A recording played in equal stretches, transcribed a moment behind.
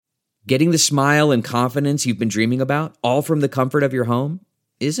Getting the smile and confidence you've been dreaming about, all from the comfort of your home,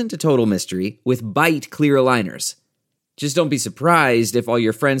 isn't a total mystery with Bite clear aligners. Just don't be surprised if all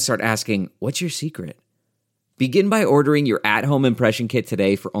your friends start asking, "What's your secret?" Begin by ordering your at-home impression kit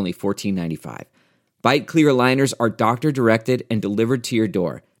today for only $14.95. Bite clear aligners are doctor-directed and delivered to your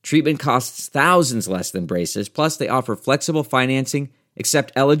door. Treatment costs thousands less than braces, plus they offer flexible financing,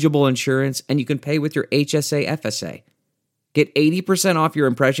 accept eligible insurance, and you can pay with your HSA FSA. Get 80% off your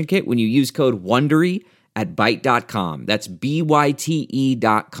impression kit when you use code WONDERY at Byte.com. That's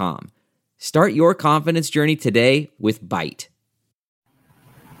BYTE.com. Start your confidence journey today with Byte.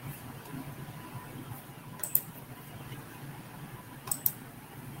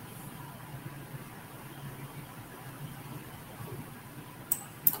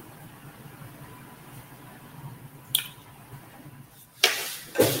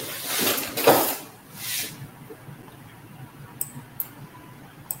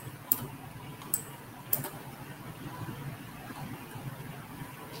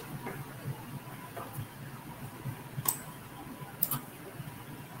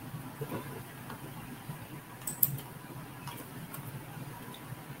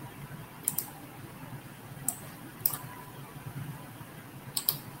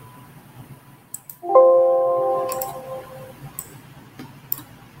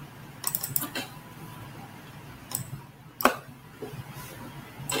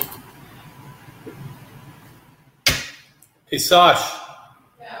 Hey, Sash,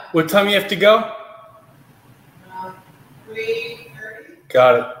 what time you have to go? 3:30.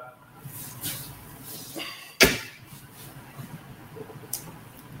 Got it.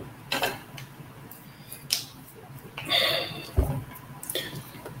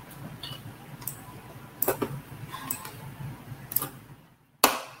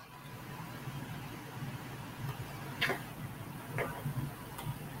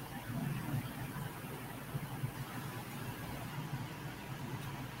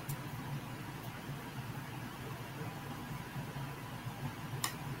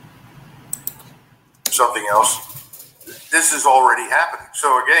 Something else. This is already happening.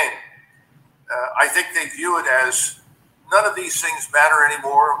 So again, I think they view it as none of these things matter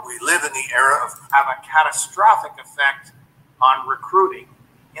anymore. We live in the era of have a catastrophic effect on recruiting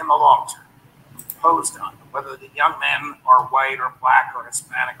in the long term, imposed on them, whether the young men are white or black or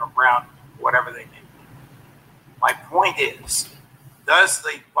Hispanic or brown, whatever they may be. My point is, does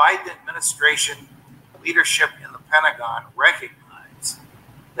the Biden administration leadership in the Pentagon recognize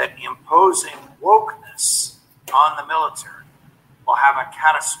that imposing wokeness on the military will have a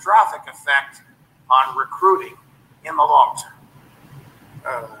catastrophic effect on recruiting in the long term?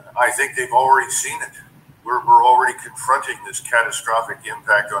 I think they've already seen it. We're already confronting this catastrophic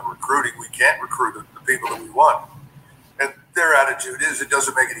impact on recruiting. We can't recruit the people that we want. And their attitude is it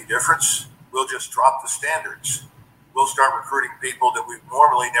doesn't make any difference. We'll just drop the standards. We'll start recruiting people that we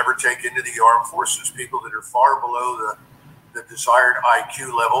normally never take into the armed forces, people that are far below the desired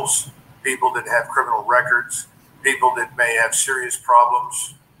IQ levels, people that have criminal records, people that may have serious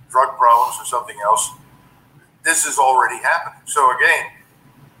problems, drug problems or something else. This is already happening. So again,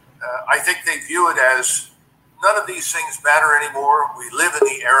 I think they view it as none of these things matter anymore. We live in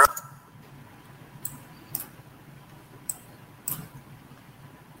the era.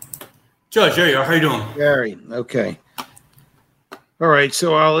 Judge, there you are. How you doing? Gary, okay. All right,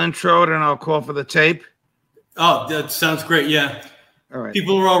 so I'll intro it and I'll call for the tape. Oh, that sounds great, yeah. All right.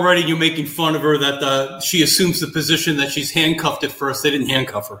 People are already making fun of her that she assumes the position that she's handcuffed at first. They didn't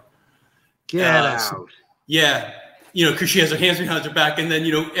handcuff her. Get out. Yeah, because she has her hands behind her back, and then,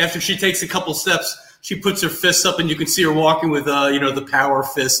 after she takes a couple steps, she puts her fists up, and you can see her walking with, the power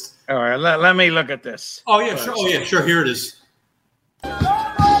fist. All right, let me look at this. Oh, yeah, sure. Oh, yeah, sure. Here it is.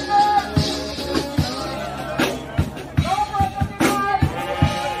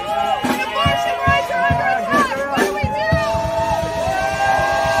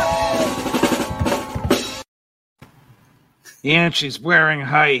 And she's wearing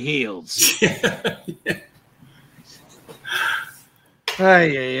high heels. Yeah.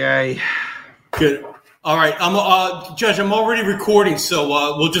 Ay. Good. All right. Judge, I'm already recording, so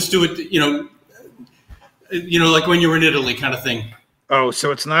we'll just do it, like when you were in Italy kind of thing. Oh, so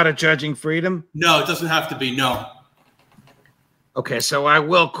it's not a judging freedom? No, it doesn't have to be, no. Okay, so I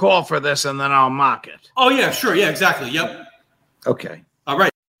will call for this and then I'll mock it. Oh, yeah, sure. Yeah, exactly. Yep. Okay. All right.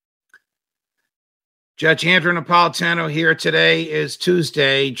 Judge Andrew Napolitano here. Today is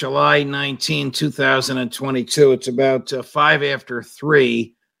Tuesday, July 19, 2022. It's about 5 after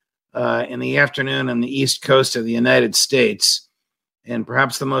 3 in the afternoon on the East Coast of the United States. and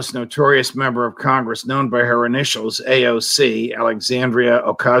perhaps the most notorious member of Congress, known by her initials, AOC, Alexandria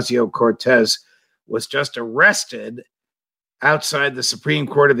Ocasio-Cortez, was just arrested outside the Supreme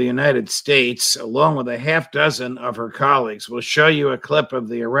Court of the United States, along with a half dozen of her colleagues. We'll show you a clip of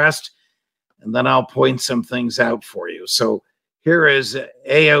the arrest, and then I'll point some things out for you. So here is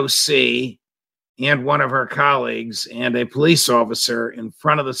AOC and one of her colleagues and a police officer in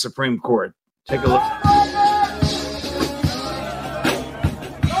front of the Supreme Court. Take a look.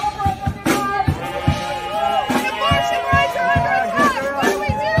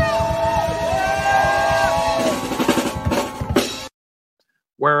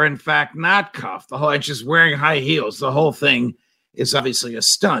 Were in fact not cuffed. The whole, she's wearing high heels. The whole thing is obviously a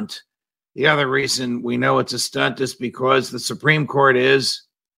stunt. The other reason we know it's a stunt is because the Supreme Court is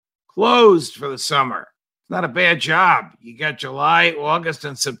closed for the summer. It's not a bad job. You got July, August,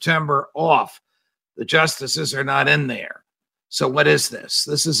 and September off. The justices are not in there. So what is this?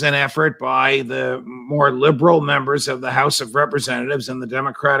 This is an effort by the more liberal members of the House of Representatives and the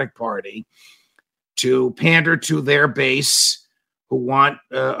Democratic Party to pander to their base who want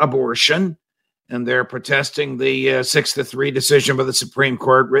abortion, and they're protesting the 6-3 decision by the Supreme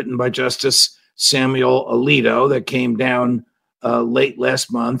Court written by Justice Samuel Alito that came down late last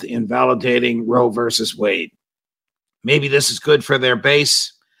month, invalidating Roe versus Wade. Maybe this is good for their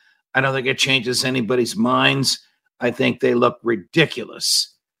base. I don't think it changes anybody's minds. I think they look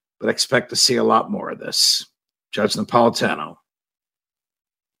ridiculous, but expect to see a lot more of this. Judge Napolitano.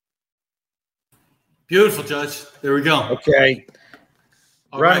 Beautiful, Judge. There we go. Okay.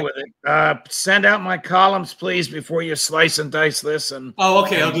 Run with it. Send out my columns, please, before you slice and dice this. And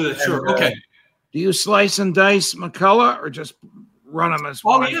okay, I'll do that. Sure. Okay. Do you slice and dice McCullough or just run them as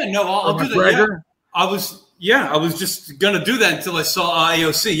one? Oh yeah, no, I'll do that. Yeah. I was just gonna do that until I saw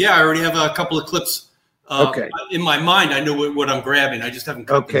AOC. Yeah, I already have a couple of clips. In my mind, I know what I'm grabbing. I just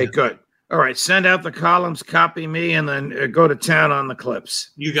haven't. Okay, good. All right, send out the columns, copy me, and then go to town on the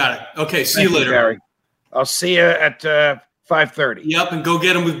clips. You got it. Okay, see you later, Gary. I'll see you at 5:30. Yep, and go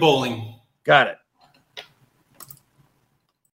get them with bowling. Got it.